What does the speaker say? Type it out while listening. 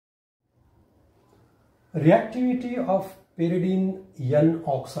Reactivity of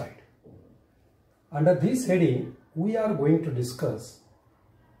pyridine-N-Oxide. Under this heading, we are going to discuss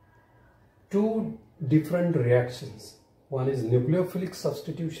two different reactions. One is nucleophilic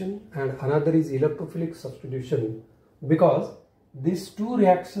substitution and another is electrophilic substitution, because these two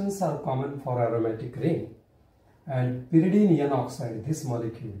reactions are common for aromatic ring, and pyridine-N-Oxide, this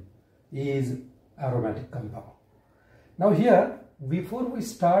molecule, is aromatic compound. Now here, before we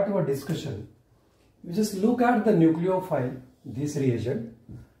start our discussion, we just look at the nucleophile, this reagent,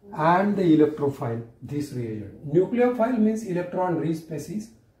 and the electrophile, this reagent. Nucleophile means electron-rich species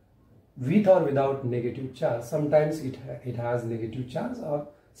with or without negative charge. Sometimes it has negative charge, or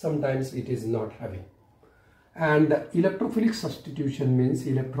sometimes it is not having. And the electrophilic substitution means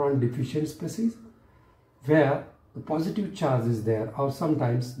electron-deficient species where the positive charge is there, or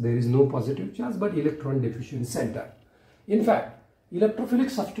sometimes there is no positive charge but electron-deficient center. In fact, electrophilic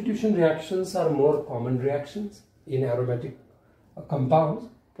substitution reactions are more common reactions in aromatic compounds,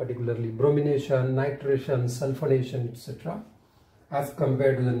 particularly bromination, nitration, sulfonation, etc., as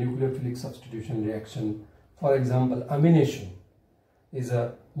compared to the nucleophilic substitution reaction. For example, amination is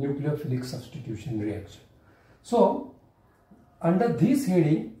a nucleophilic substitution reaction. So, under this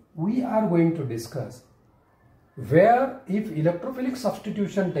heading, we are going to discuss where, if electrophilic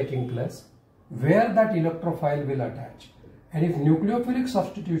substitution taking place, where that electrophile will attach, and if nucleophilic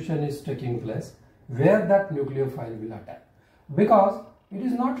substitution is taking place, where that nucleophile will attach. Because it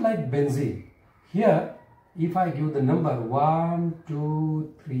is not like benzene. Here, if I give the number 1,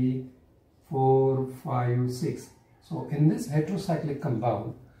 2, 3, 4, 5, 6. So in this heterocyclic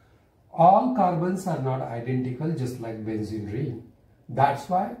compound, all carbons are not identical, just like benzene ring. That's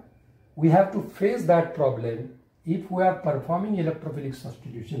why we have to face that problem if we are performing electrophilic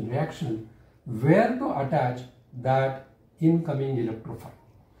substitution reaction, where to attach that incoming electrophile.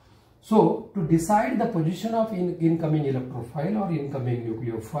 So to decide the position of incoming electrophile or incoming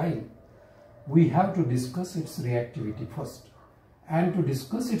nucleophile, we have to discuss its reactivity first. And to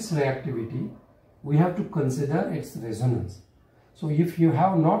discuss its reactivity, we have to consider its resonance. So if you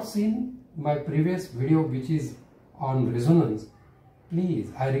have not seen my previous video, which is on resonance,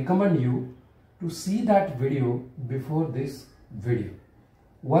 please, I recommend you to see that video before this video.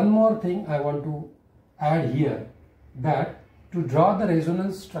 One more thing I want to add here, that to draw the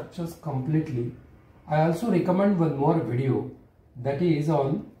resonance structures completely, I also recommend one more video, that is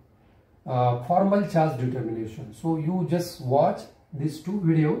on formal charge determination. So you just watch these two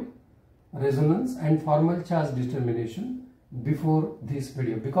videos, resonance and formal charge determination, before this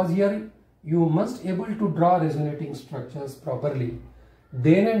video, because here you must able to draw resonating structures properly.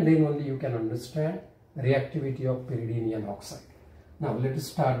 Then and then only you can understand reactivity of pyridine-N-Oxide. Now let us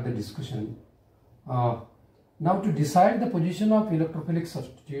start the discussion. Now to decide the position of electrophilic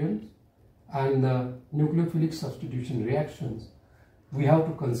substituents and the nucleophilic substitution reactions, we have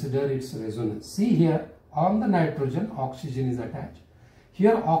to consider its resonance. See here, on the nitrogen, oxygen is attached.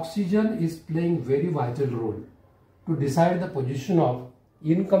 Here oxygen is playing very vital role to decide the position of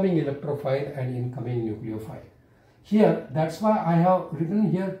incoming electrophile and incoming nucleophile. Here, that's why I have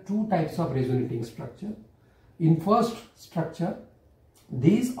written here two types of resonating structure. In first structure,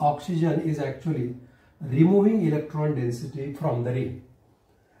 this oxygen is actually removing electron density from the ring.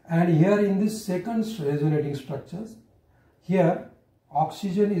 And here in this second resonating structures, here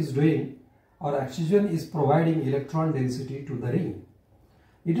oxygen is doing, or oxygen is providing electron density to the ring.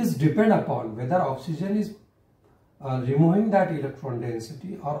 It is depend upon whether oxygen is removing that electron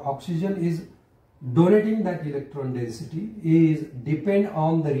density or oxygen is donating that electron density, is depend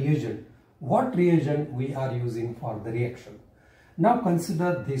on the reagent, what reagent we are using for the reaction. Now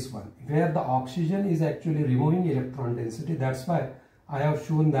consider this one, where the oxygen is actually removing electron density. That's why I have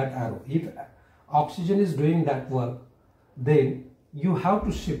shown that arrow. If oxygen is doing that work, then you have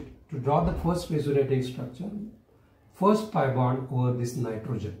to shift to draw the first resonating structure, first pi bond over this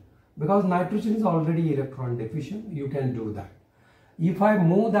nitrogen. Because nitrogen is already electron deficient, you can do that. If I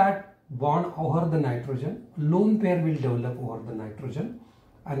move that bond over the nitrogen, lone pair will develop over the nitrogen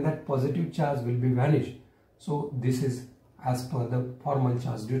and that positive charge will be vanished. So this is as per the formal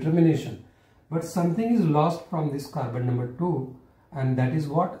charge determination. But something is lost from this carbon number 2, and that is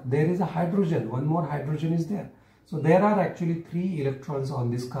what? There is a hydrogen, one more hydrogen is there. So there are actually 3 electrons on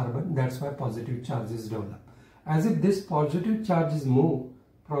this carbon, that's why positive charge is developed. As if this positive charge is moved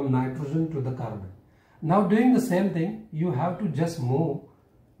from nitrogen to the carbon. Now doing the same thing, you have to just move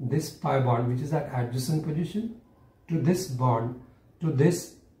this pi bond, which is at adjacent position, to this bond, to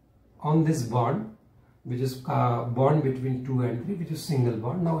this, on this bond, which is bond between 2 and 3, which is single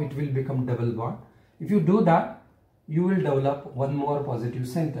bond. Now it will become double bond. If you do that, you will develop one more positive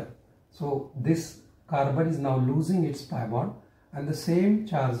center. So this carbon is now losing its pi bond, and the same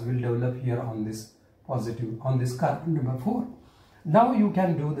charge will develop here on this positive, on this carbon number 4. Now you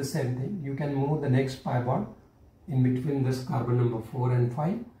can do the same thing. You can move the next pi bond in between this carbon number 4 and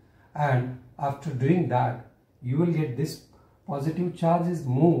 5, and after doing that you will get this positive charge is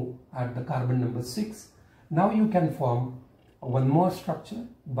moved at the carbon number 6. Now you can form one more structure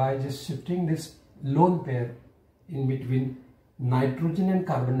by just shifting this lone pair in between nitrogen and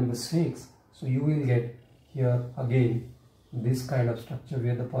carbon number 6. So you will get here again this kind of structure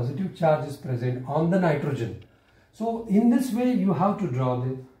where the positive charge is present on the nitrogen. So in this way you have to draw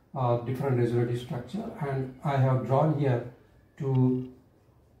the different resonative structure, and I have drawn here 2,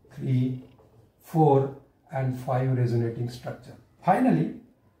 3, 4 and 5 resonating structure. Finally,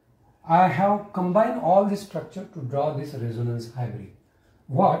 I have combined all this structure to draw this resonance hybrid.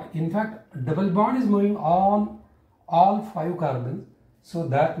 What? In fact, double bond is moving on all 5 carbons, so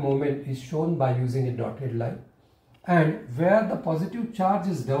that movement is shown by using a dotted line, and where the positive charge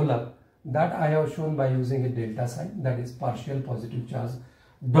is developed, that I have shown by using a delta sign, that is partial positive charge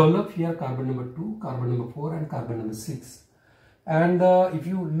develop here, carbon number 2, carbon number 4 and carbon number 6. And if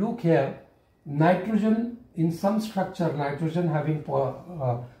you look here, nitrogen, in some structure nitrogen having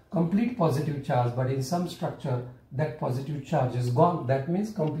complete positive charge, but in some structure that positive charge is gone. That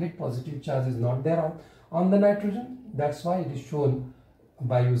means complete positive charge is not there on the nitrogen. That's why it is shown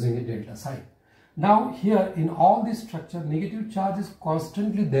by using a delta sign. Now here in all this structure, negative charge is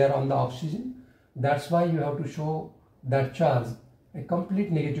constantly there on the oxygen. That's why you have to show that charge, a complete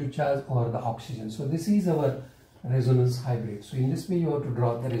negative charge over the oxygen. So this is our resonance hybrid. So in this way you have to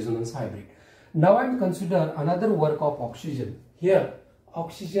draw the resonance hybrid. Now I am consider another work of oxygen. Here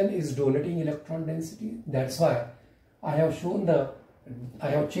oxygen is donating electron density. That's why I have shown I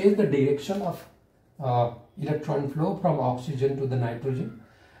have changed the direction of electron flow from oxygen to the nitrogen.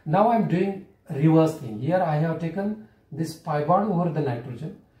 Now I am doing reverse thing. Here I have taken this pi bond over the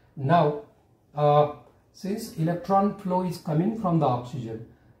nitrogen. Now since electron flow is coming from the oxygen,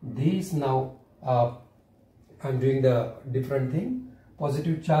 these now I am doing the different thing.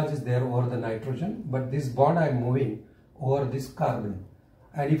 Positive charge is there over the nitrogen, but this bond I am moving over this carbon,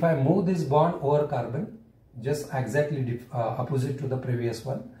 and if I move this bond over carbon, just exactly opposite to the previous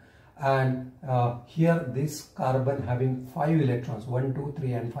one, and here this carbon having 5 electrons, 1, 2,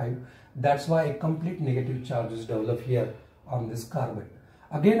 3 and 5. That's why a complete negative charge is developed here on this carbon.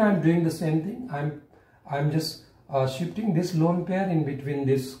 Again I am doing the same thing. I'm just shifting this lone pair in between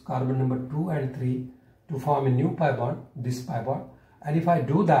this carbon number 2 and 3 to form a new pi bond, this pi bond. And if I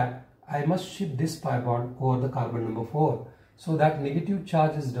do that, I must shift this pi bond over the carbon number 4, so that negative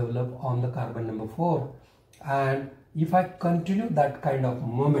charge is developed on the carbon number 4. And if I continue that kind of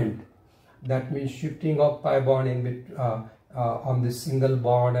movement, that means shifting of pi bond in on this single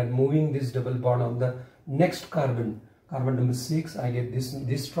bond and moving this double bond on the next carbon number 6, I get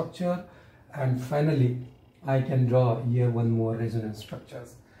this structure, and finally I can draw here one more resonance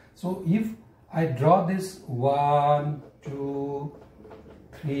structures. So if I draw this 1, 2,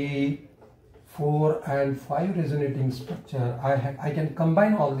 3, 4 and 5 resonating structure, I can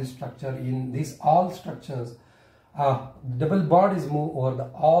combine all this structure in these all structures. Double bond is moved over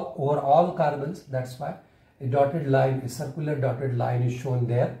all carbons. That's why a dotted line, a circular dotted line is shown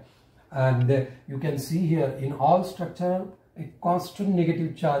there, and you can see here in all structure a constant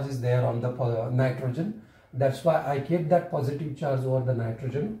negative charge is there on the nitrogen. That's why I kept that positive charge over the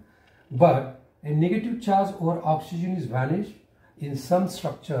nitrogen, but a negative charge over oxygen is vanished in some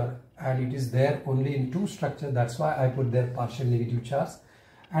structure, and it is there only in 2 structures. That's why I put there partial negative charge.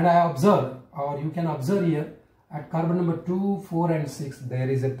 And I observe, or you can observe here, at carbon number 2, 4 and 6 there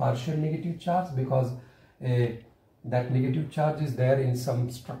is a partial negative charge, because that negative charge is there in some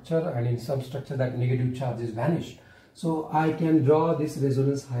structure, and in some structure that negative charge is vanished. So I can draw this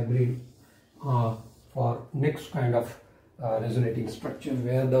resonance hybrid for next kind of resonating structure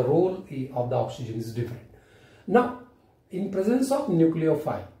where the role of the oxygen is different. Now in presence of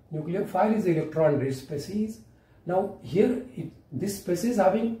nucleophile is electron rich species. Now here this species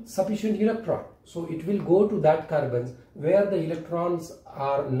having sufficient electron, so it will go to that carbons where the electrons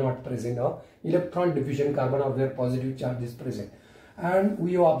are not present, or electron deficient carbon, or where positive charge is present. And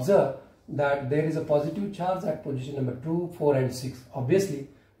we observe that there is a positive charge at position number 2, 4 and 6. Obviously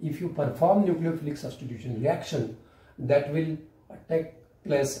if you perform nucleophilic substitution reaction, that will take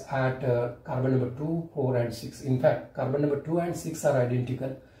place at carbon number 2, 4 and 6. In fact, carbon number 2 and 6 are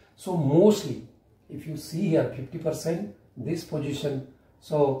identical. So mostly if you see here 50% this position,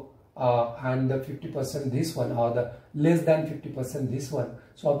 so and the 50% this one, or the less than 50% this one.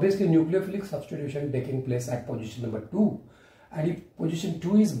 So obviously nucleophilic substitution taking place at position number 2. And if position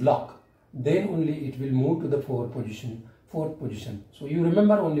 2 is blocked, then only it will move to the fourth position. So you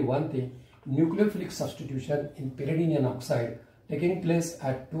remember only one thing, nucleophilic substitution in pyridine-N-oxide taking place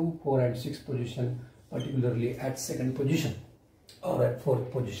at 2, 4 and 6 position, particularly at second position or at fourth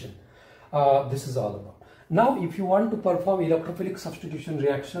position. This is all about. Now if you want to perform electrophilic substitution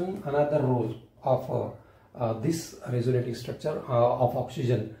reaction, another role of this resonating structure of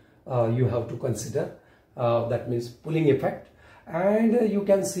oxygen you have to consider, that means pulling effect. And you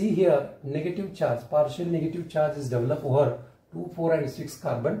can see here negative charge, partial negative charge is developed over 2, 4 and 6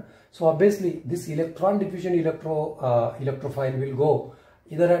 carbon. So obviously this electron diffusion electrophile will go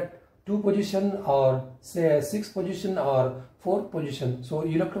either at 2 position or say 6 position or 4th position. So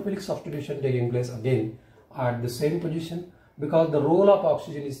electrophilic substitution taking place again at the same position, because the role of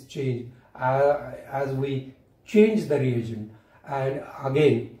oxygen is changed as we change the reagent. And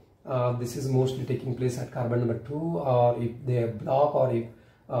again this is mostly taking place at carbon number 2, or if they block, or if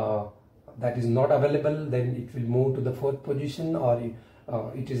that is not available, then it will move to the 4th position, or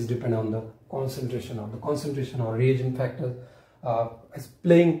it is depend on the concentration or reagent factor is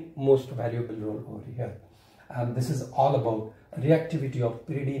playing most valuable role over here. And this is all about reactivity of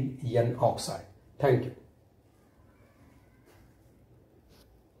pyridine-N-oxide. Thank you.